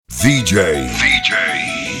DJ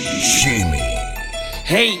Shimi.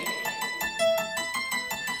 Hey,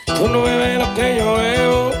 tú no bebes lo que yo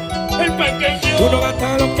bebo, El pequeño. tú no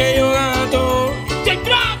gastas lo que yo gasto,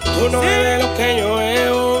 tú no bebes lo que yo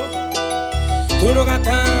bebo, tú no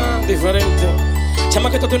gastas diferente.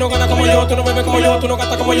 Chamaquito, tú no ganas como yo, tú no bebes como yo, tú no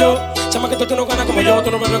gastas como yo. Chamaquito, tú no ganas como yo,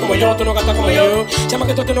 tú no bebes como yo, tú no gastas como yo.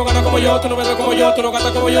 Chamaquito, tú no ganas como yo, tú no bebes como yo, tú no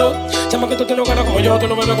gastas como yo. Chamaquito, tú no ganas como yo, tú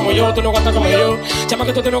no bebes como yo, tú no gastas como yo.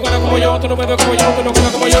 Chamaquito, tú no ganas como yo, tú no bebes como yo, tú no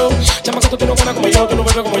gastas como yo. Chamaquito, tú no ganas como yo, tú no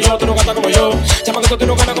bebes como yo, tú no gastas como yo. Chamaquito, tú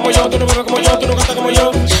no ganas como yo, tú no bebes como yo, tú no gastas como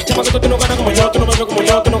yo. Chamaquito, tú no ganas como yo, tú no bebes como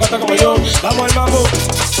yo, tú no gastas como yo. Vamos al mambo.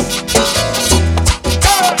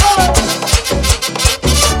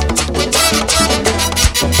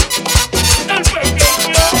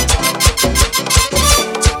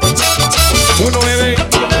 Tú no bebes,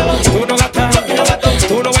 tú no gastas,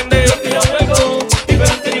 tú no vendes,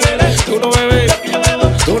 tú no bebes,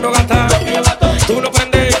 tú no gastas, tú no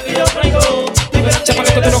prendes.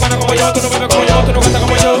 Chamaquito, tú no ganas como yo, tú no bebes como yo, tú no gastas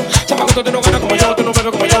como yo. Chamaquito, tú no ganas como yo, tú no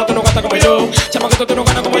bebes como yo, tú no gastas como yo. Chamaquito, tú no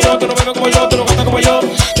ganas como yo, tú no bebes como yo, tú no gastas como yo.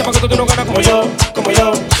 Chamaquito, tú no ganas como yo, como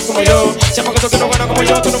yo, como yo. Chamaquito, tú no ganas como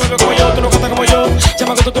yo, tú no bebes como yo, tú no gastas como yo.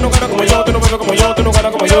 Chamaquito, tú no ganas como yo, tú no bebes como yo, tú no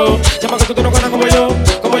ganas como yo. Chamaquito, tú no ganas como yo,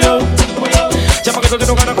 como yo. Chamaquito, tú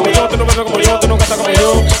no ganas como yo, tú no bebes como yo, tú no gastas como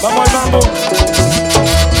yo. Vamos al mambo.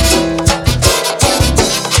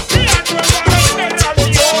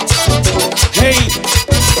 Hey,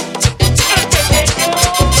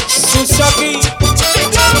 Susaki.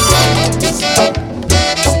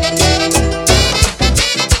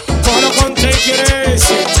 Bueno, conté quién es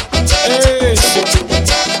ese.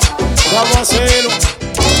 Vamos a hacerlo.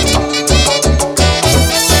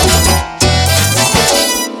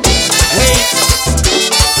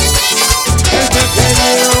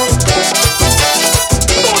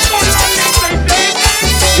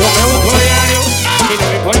 Yo me busco diario y no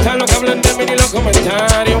me importa lo que hablen de mí ni los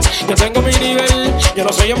comentarios. Yo tengo mi nivel, yo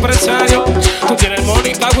no soy empresario. Tú tienes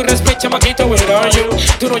money, power, respect, chamaquito, where are you?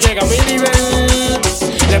 Tú no llegas a mi nivel.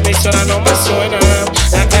 La emisora no me suena,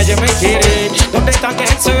 la calle me quiere. ¿Dónde están que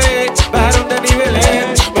se ve? Bajaron de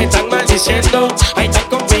niveles, me están maldiciendo, ahí están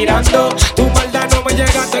conspirando. Tu maldad no me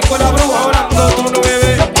llega, tengo la bruja orando. Tú no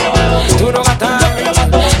bebes, tú no gastas,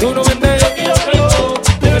 tú no vendes,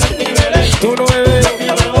 tú no bebes,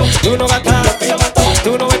 tú no gastas,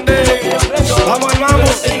 tú no vendes. Vamos al mambo.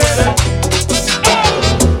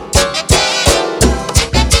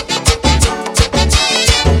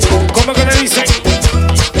 ¿Cómo que le dicen?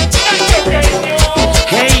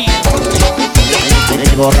 Hey.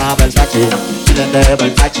 Mi gorra Versace, mi lente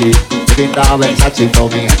Versace, mi pinta Versace,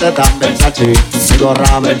 toda mi gente tan Versace. Mi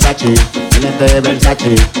gorra Versace, mi lente Versace,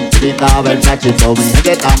 mi pinta Versace, toda mi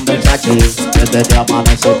gente tan Versace. Desde que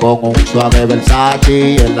amanece con un suave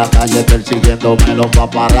Versace, en la calle persiguiéndome los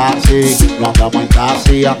paparazzi. No andamos en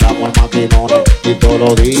taxi, andamos en maquinones, y todos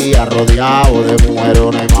los días rodeados de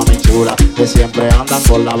mujerones, mami chula, que siempre andan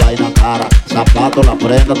con la vaina cara. Zapatos, la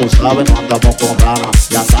prenda, tú sabes, no andamos con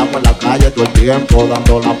ranas. Y andamos en la calle todo el tiempo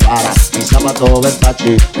dando la para. Mi zapato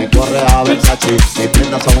Versace, mi correa Versace, mis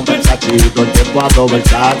prendas son Versace, todo el tiempo ando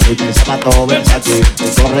Versace. Mi zapato Versace, mi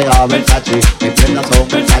correa Versace, mis prendas son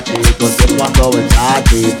Versace, todo el tiempo ando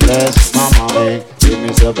Versace. Press, mama, give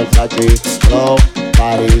me some Versace, hello,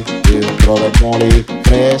 party, dentro de Molly.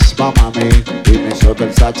 Press, mama, give me some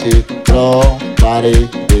Versace, hello, party,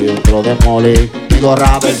 dentro de Molly. Mi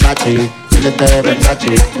gorra Versace, mi lente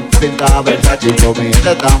Versace, pinta Versace, con mi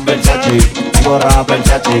gente tan Versace. Mi gorra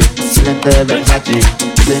Versace, mi lente Versace,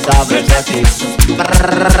 pinta Versace.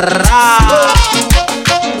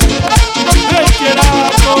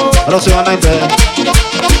 Próximamente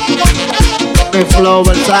mi flow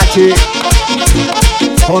Versace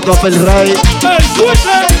junto a Phil Rey.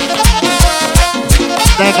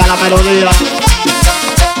 Deja la melodía.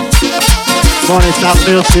 Money Stop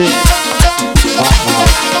Music.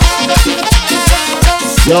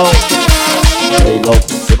 Yo, hey loco,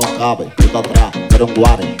 tú no cabes, tú estás atrás, pero en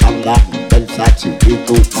Guare, andamos Versace. Y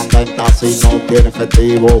tú andas en taxi, no tiene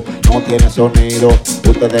efectivo, no tiene sonido.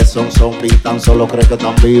 Ustedes son zombies, tan solo creen que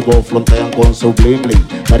están vivos. Frontean con su bling bling,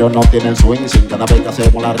 pero no tienen swing. Sin cada vez que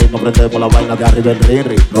hacemos la ritmo, prendemos la vaina de arriba el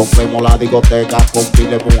ring. Rompemos la discoteca con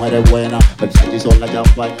pile mujeres buenas. Versace son la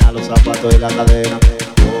champaña, los zapatos y la cadena.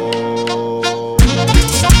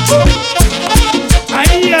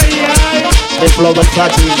 Ay, ay, ay. El flow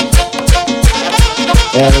Versace,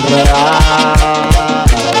 el real.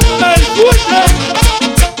 El fuerte.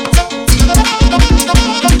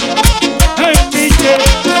 El DJ.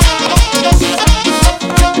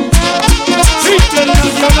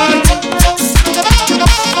 Internacional.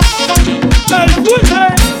 El fuerte.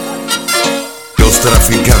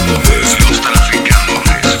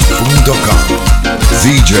 Lostraficantes.com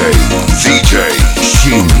DJ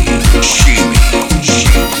ShimiNyc.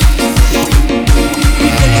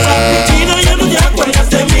 Ya no te acuerdas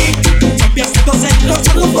de mí. Cambiaste tu acento,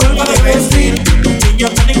 tu forma de vestir. Niña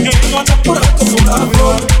tan ingenua, tan pura como una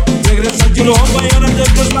flor. Regresa en tu ropa y ahora te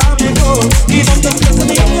ves la mejor. Y donde estés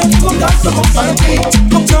niña, con tanto compartir.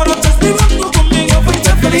 Aunque ahora estás privando conmigo,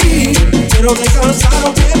 fuiste feliz. Pero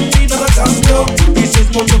descansaron que en mí nada cambió. Y si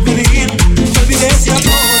es mucho pedir, te olvidé ese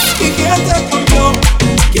amor. ¿Y quién te cambió?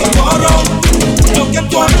 ¿Quién borró? Lo que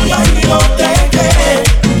tú andas y no te dejé.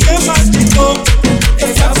 ¿Quién más quitó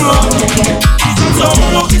esa flor?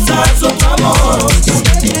 Solo quizás otro amor. Una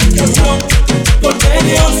explicación, porque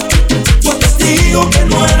Dios fue testigo que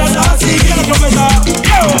no eras así. Quiero comenzar.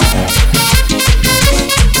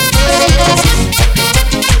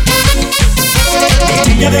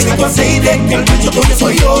 Niña, deja tu aceite, que el macho tuyo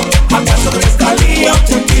soy yo. ¿Acaso eres Talía?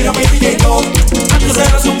 Tírame DJ no. Antes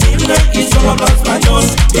eras humilde y solo hablas español.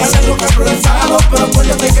 Y alegro que has progresado, pero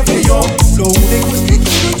acuérdate que fui yo. Lo único es que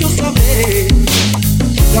quiero yo saber.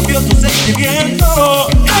 Cambió tu sentimiento.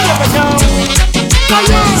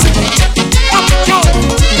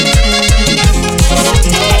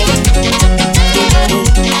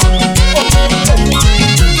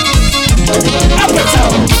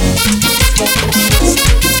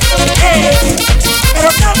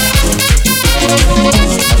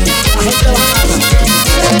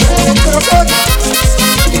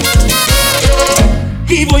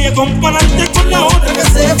 Y voy a compararte con la otra que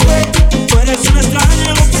se fue. Tú eres una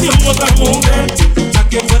extraña, lo que dio otra mujer. La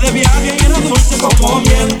que fue de viaje y era dulce como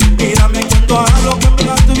miel. Mírame cuando hablo que me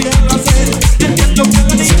la tuviera la sed. Entiendo que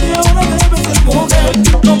la niña ahora debe ser mujer.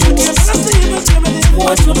 No me quieres lastimas que me dijo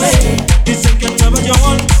a su rey. Dicen que en Nueva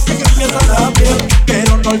York te cambias a la piel.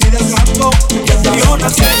 Pero no olvides el campo que te vio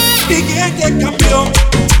nacer. ¿Y quién te cambió?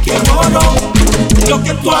 ¿Quién borró? Lo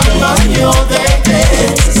que tu alma yo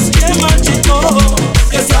dejé. ¿Quién marchitó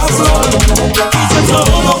esa flor? Quise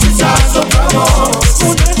solo quizás otro amor.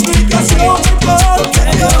 Una explicación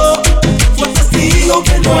porque yo fue testigo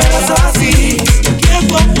que no eras así. ¿Quién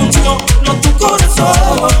confundió? No tu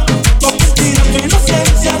corazón. Con mentira tu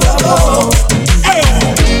inocencia de amor.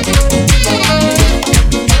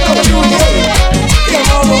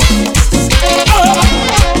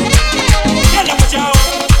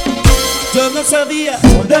 Yo no sabía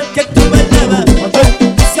que tú bailabas. No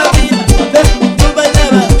sabía que tú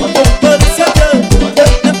bailabas. Por eso yo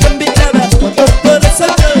no te invitaba. Por eso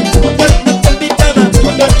yo no te invitaba.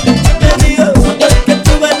 Me dijo que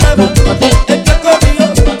tú bailabas. El que conmigo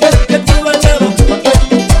que tú bailabas.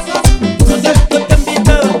 No te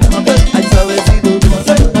invitaba. Ay, suavecito,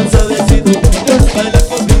 baila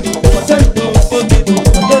conmigo. Un poquito, se me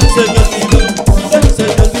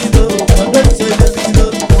olvidó.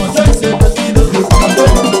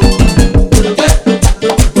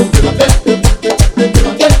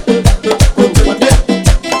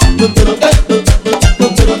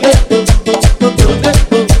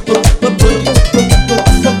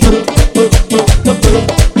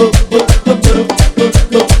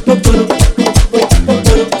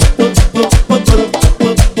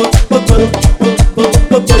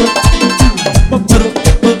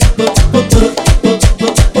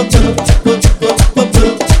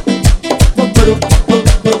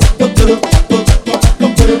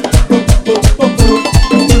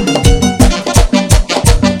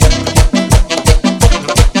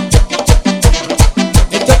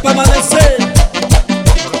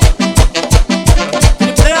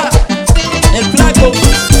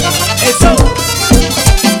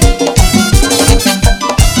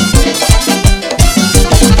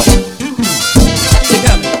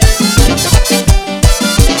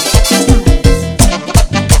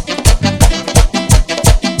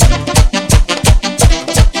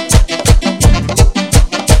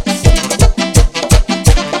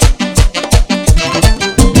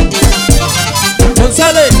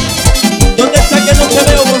 González, ¿dónde está que no te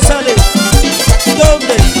veo, González?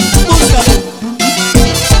 ¿Dónde? Búscalo.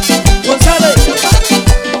 González.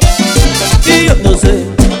 Y yo no sé,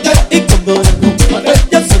 y como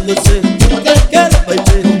yo solo sé que la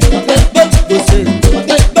bailé,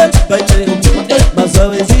 bailé, más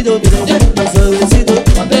suavecito, mira, más suavecito,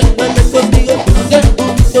 baila conmigo,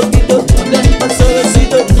 un poquito, más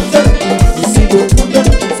suavecito,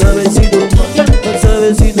 suavecito, más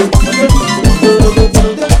suavecito.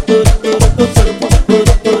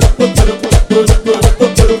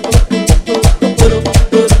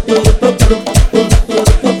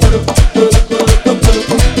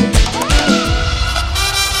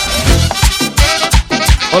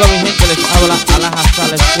 Hola mi gente, les habla Alaja,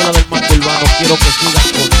 la escuela del Mambo urbano. quiero que sigan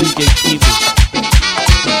con DJ Shimi.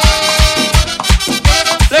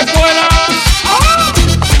 ¡La escuela! ¡Ah!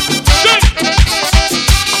 ¡Sí!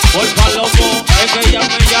 Por Palomo es que ella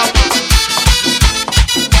me llama.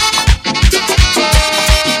 ¡Sí!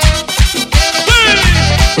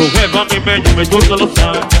 Tu jefa a mí me llama y tú no lo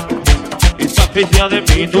sabes. Y está aficia de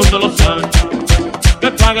mí y tú no lo sabes.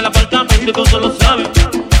 Que pague el apartamento y tú no lo sabes.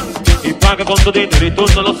 Y pague con tu dinero y tú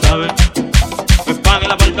no lo sabes. Me pague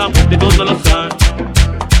el apartamento y tú no lo sabes.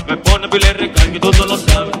 Me pone pila de recarga y tú no lo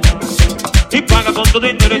sabes. Y paga con tu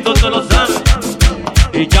dinero y tú no lo sabes.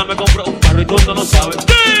 Y ya me compró un carro y tú no lo sabes.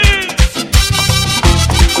 ¡Sí! ¡Sí!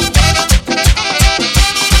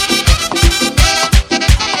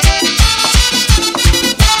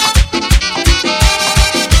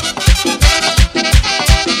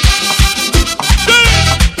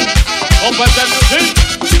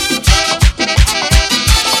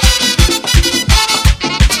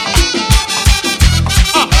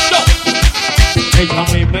 Ella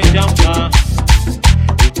a mí me llama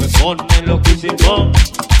y me pone loquísimo.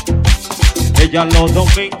 Ella los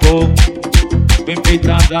domingos me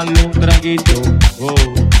invita a darle un traguito. Oh.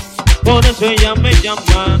 Por eso ella me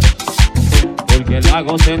llama, porque la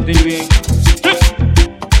hago sentir bien.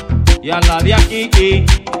 Y a la de aquí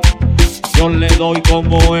yo le doy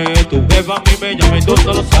como es. Tu jefa a mí me llama y tú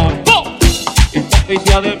no lo sabes. Y está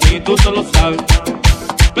oficia de mí, tú no lo sabes.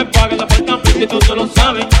 Me paga el apartamento y tú no lo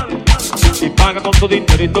sabes. Y paga con tu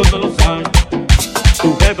dinero y tú no lo sabes.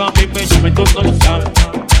 Tu jefa a mí me llama y tú no lo sabes.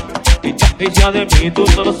 Y está oficia de mí y tú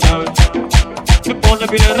no lo sabes. Me pone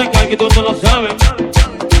pila de recarga y tú no lo sabes.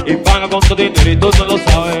 Y paga con tu dinero y tú no lo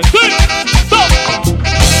sabes. ¡Sí! ¡Stop!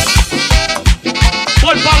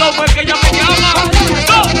 Por Palomo es que ella me llama.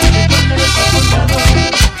 ¡Stop!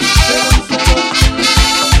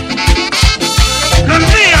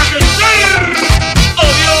 Tendría que ser.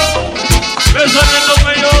 ¡Oh Dios! ¡Me suenen los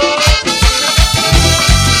mejores!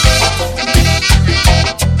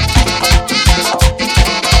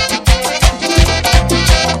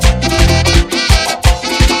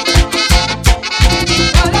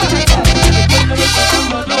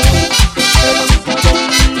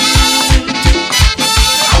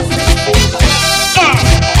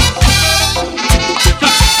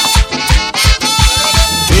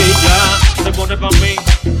 Pa' mí,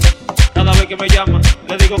 cada vez que me llama,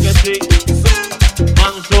 le digo que sí.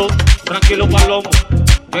 Manso, tranquilo Palomo,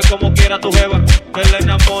 que como quiera tu jeva, que le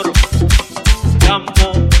enamoro.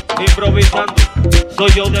 Llamo, improvisando,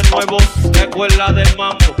 soy yo de nuevo, de escuela del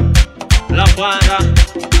Mambo. La para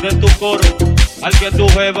de tu coro, al que tu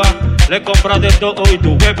jeva le compra de todo. Y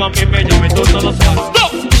tu jeva a mí me llama y tú no lo sabes. ¡No!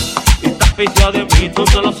 Y está aficionada de mí y tú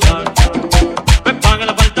no lo sabes. Me paga el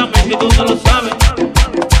apartamento y tú no lo sabes.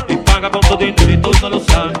 Paga con tu dinero y tú no lo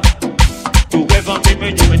sabes. Tu jefa a mí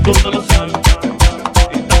me llama y tú no lo sabes.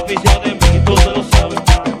 Está oficial de mí y tú no lo sabes.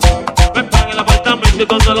 Me paga el apartamento y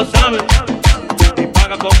tú no lo sabes. Y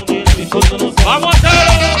paga con tu dinero y tú no lo sabes. ¡Vamos a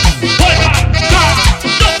hacerlo! ¡Fuera!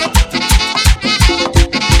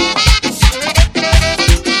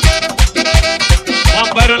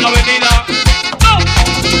 Mambo en la avenida.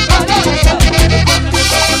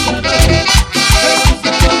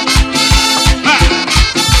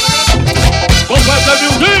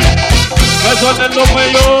 Me suenen los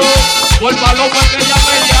mellos, por Palomo que ella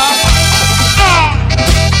me llama. ¡Ah!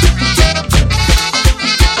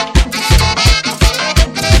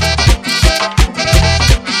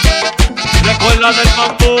 La escuela del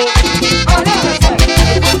Mambo.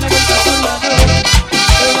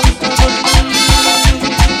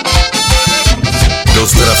 Los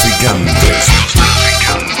traficantes.